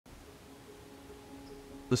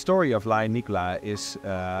The story of lion Nikola is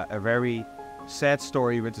a very sad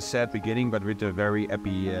story with a sad beginning, but with a very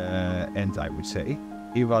happy end, I would say.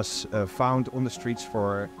 He was found on the streets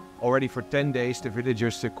already for 10 days. The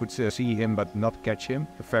villagers could see him but not catch him.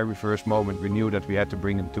 The very first moment we knew that we had to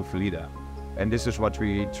bring him to FELIDA. And this is what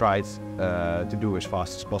we tried to do as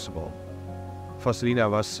fast as possible. Vasylyna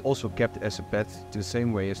was also kept as a pet the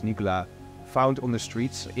same way as Nikola, found on the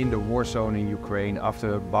streets in the war zone in Ukraine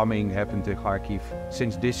after bombing happened in Kharkiv.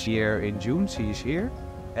 Since this year in June she is here,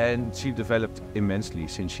 and she developed immensely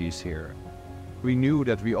since she is here. We knew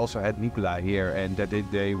that we also had Nikola here and that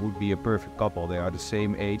they would be a perfect couple. They are the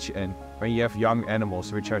same age, and when you have young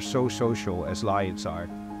animals which are so social as lions are,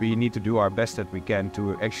 we need to do our best that we can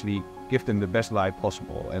to actually give them the best life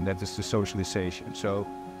possible, and that is the socialization. So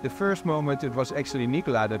the first moment it was actually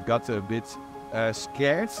Nikola that got a bit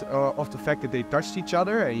scared of the fact that they touched each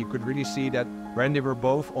other, and you could really see that when they were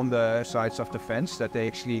both on the sides of the fence that they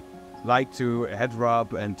actually like to head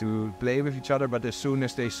rub and to play with each other, but as soon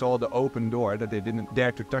as they saw the open door that they didn't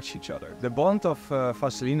dare to touch each other. The bond of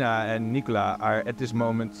Vasylyna and Nikola are at this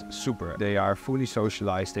moment super. They are fully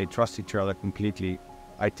socialized, they trust each other completely.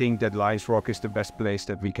 I think that Lions Rock is the best place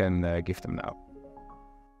that we can give them now.